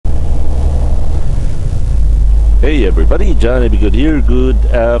Hey everybody, Johnny Be Good here. Good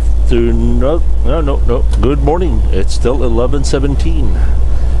afternoon. No. Good morning. It's still 11:17.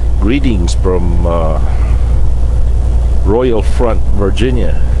 Greetings from Royal Front,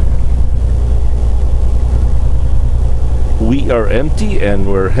 Virginia. We are empty and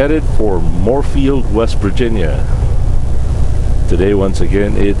we're headed for Moorfield, West Virginia. Today, once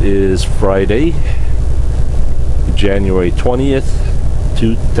again, it is Friday, January 20th,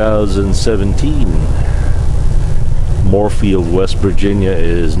 2017. Moorfield, West Virginia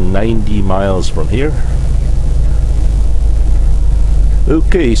is 90 miles from here.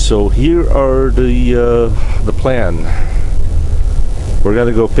 Okay, so here are the plan. We're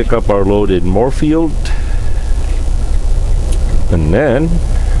gonna go pick up our load in Moorfield, and then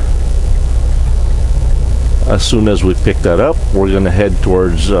as soon as we pick that up, we're gonna head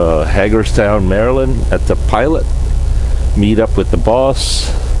towards Hagerstown, Maryland at the Pilot, meet up with the boss,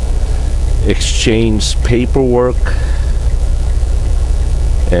 exchange paperwork,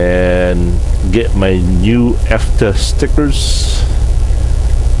 and get my new EFTA stickers.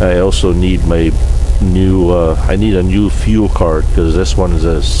 I also need my new I need a new fuel card because this one's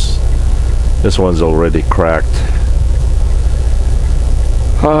already cracked.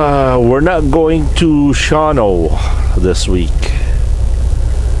 We're not going to Shawano this week.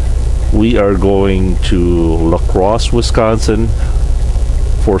 We are going to La Crosse, Wisconsin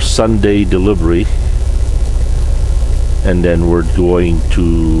for Sunday delivery, and then we're going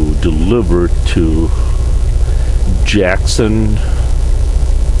to deliver to Jackson,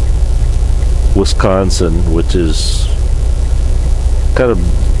 Wisconsin, which is kind of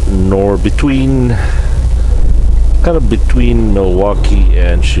between Milwaukee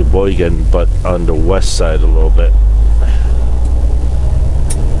and Sheboygan, but on the west side a little bit.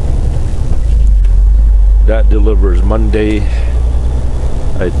 That delivers Monday,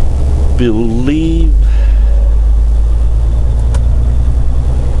 I believe.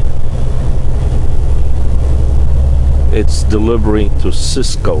 It's delivering to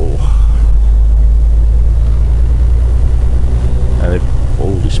Cisco. And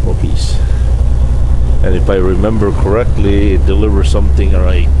holy smokies. And if I remember correctly, it delivers something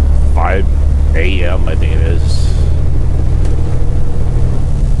around 5 a.m. I think it is.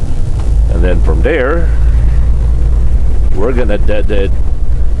 And then from there, we're gonna head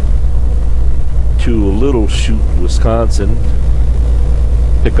to Little Chute, Wisconsin,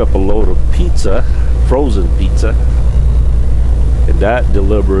 pick up a load of pizza, frozen pizza, and that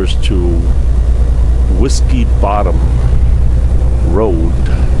delivers to Whiskey Bottom Road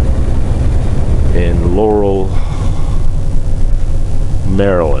in Laurel,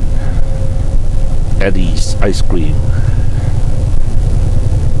 Maryland. Eddie's Ice Cream.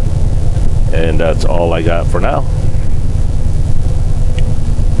 And that's all I got for now.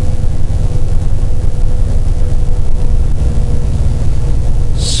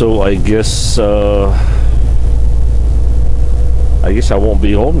 So I guess I won't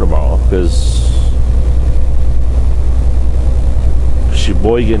be home tomorrow because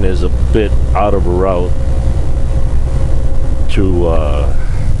Sheboygan is a bit out of a route to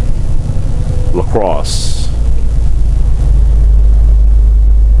La Crosse.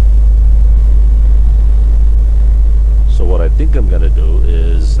 So what I think I'm gonna do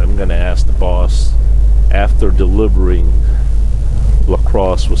is I'm gonna ask the boss, after delivering La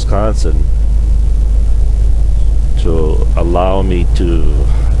Crosse, Wisconsin, to allow me to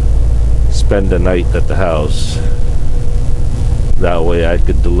spend the night at the house. That way I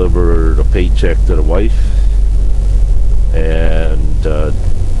could deliver the paycheck to the wife and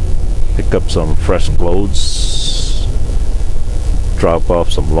pick up some fresh clothes, drop off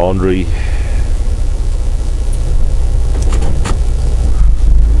some laundry,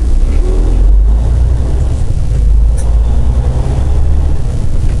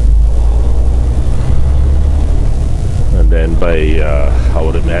 and then by I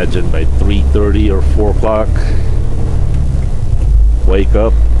would imagine by 3:30 or 4 o'clock, wake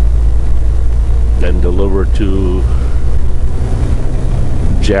up, then deliver to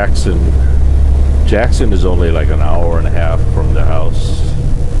Jackson. Jackson is only like an hour and a half from the house.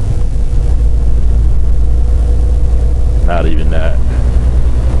 Not even that.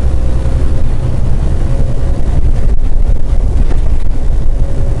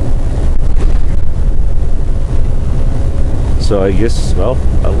 So I guess, well,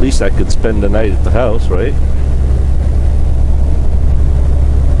 at least I could spend the night at the house, right?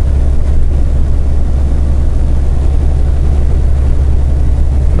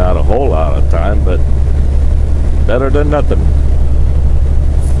 Not a whole lot of time, but better than nothing.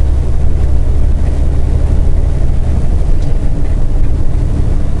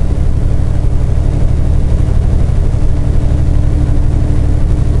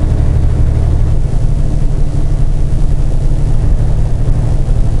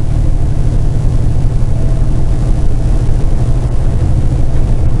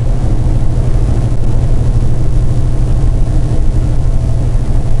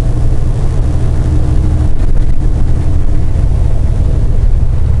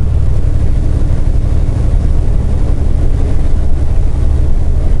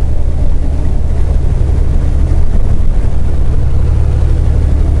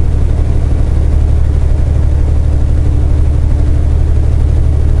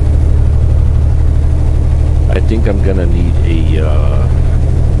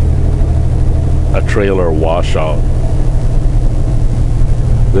 trailer washout.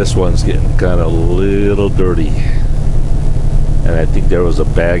 This one's getting kind of a little dirty, and I think there was a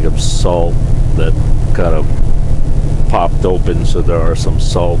bag of salt that kind of popped open, so there are some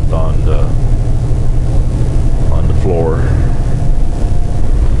salt on the floor.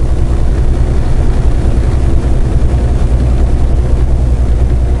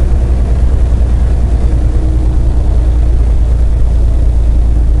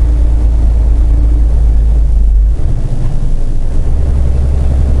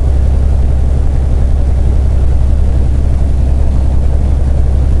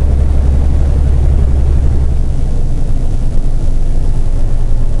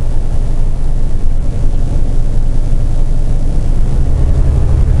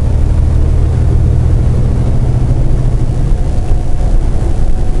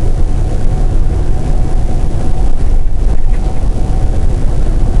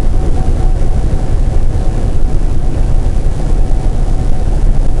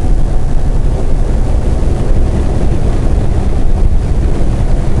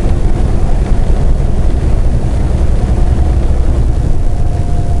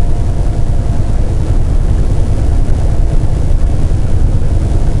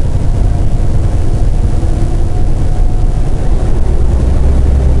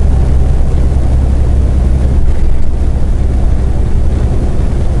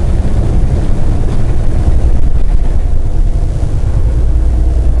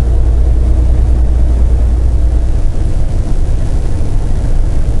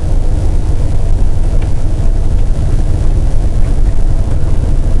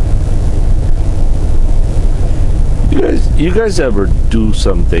 You guys ever do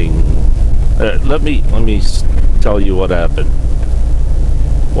something? Let me tell you what happened.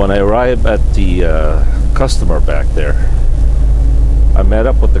 When I arrived at the customer back there, I met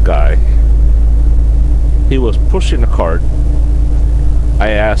up with the guy. He was pushing a cart.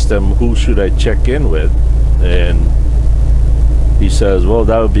 I asked him, who should I check in with? And he says, well,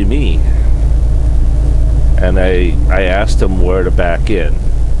 that would be me. And I asked him where to back in.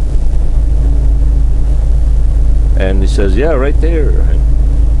 And he says, yeah, right there.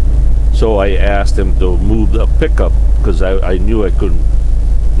 So I asked him to move the pickup, because I knew I couldn't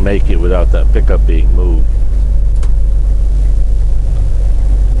make it without that pickup being moved.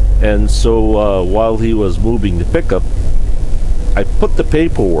 And so while he was moving the pickup, I put the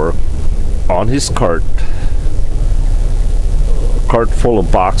paperwork on his cart full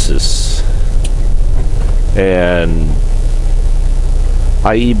of boxes, and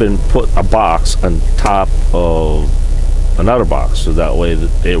I even put a box on top of another box, so that way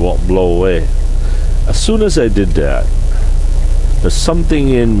that it won't blow away. As soon as I did that, there's something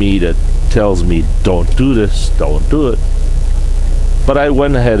in me that tells me, don't do this, don't do it. But I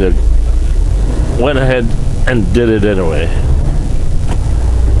went ahead and did it anyway.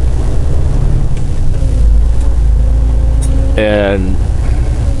 And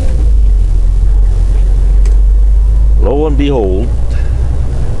lo and behold,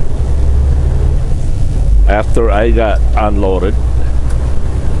 after I got unloaded,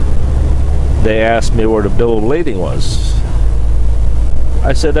 they asked me where the bill of lading was.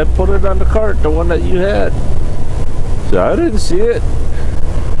 I said, I put it on the cart, the one that you had. So I didn't see it.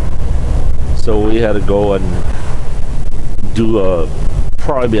 So we had to go and do a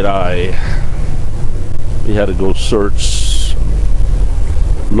private eye. We had to go search,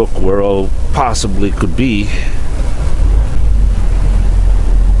 look where it possibly could be.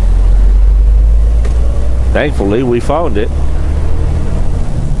 Thankfully, we found it,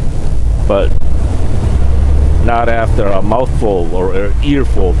 but not after a mouthful or an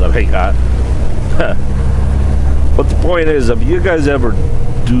earful that I got. But the point is, if you guys ever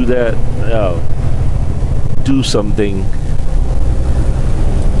do that, do something,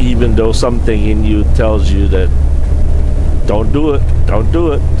 even though something in you tells you that don't do it, don't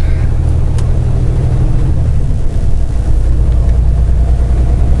do it.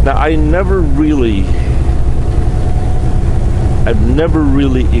 Now, I've never really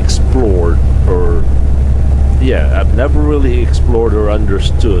explored, or I've never really explored or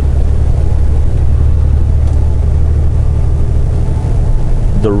understood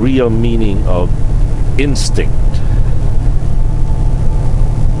the real meaning of instinct.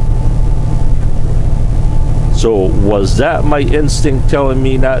 So was that my instinct telling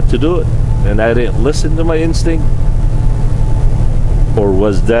me not to do it, and I didn't listen to my instinct? Or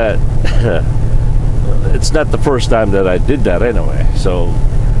was that it's not the first time that I did that anyway, so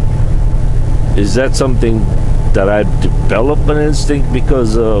is that something that I've developed an instinct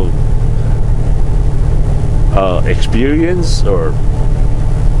because of experience or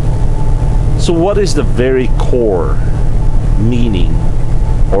So what is the very core meaning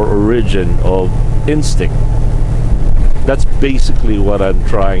or origin of instinct? That's basically what I'm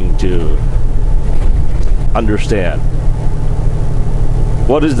trying to understand.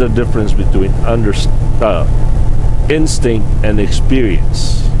 What is the difference between instinct and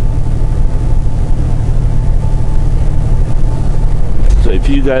experience? So if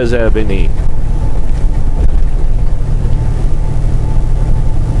you guys have any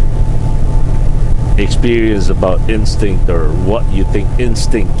experience about instinct, or what you think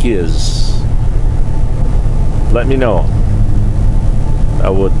instinct is, let me know. I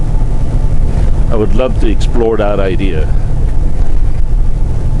would love to explore that idea.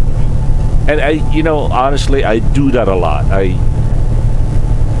 And honestly, I do that a lot.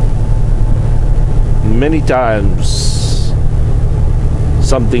 Many times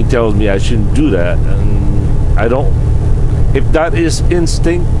something tells me I shouldn't do that, and I don't. If that is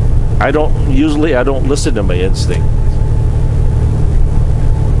instinct, I don't listen to my instinct,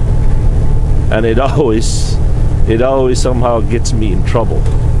 and it always somehow gets me in trouble.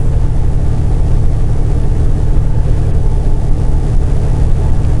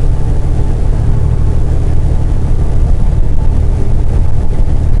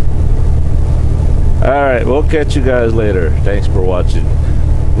 All right, we'll catch you guys later. Thanks for watching.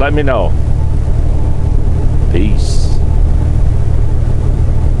 Let me know. Peace.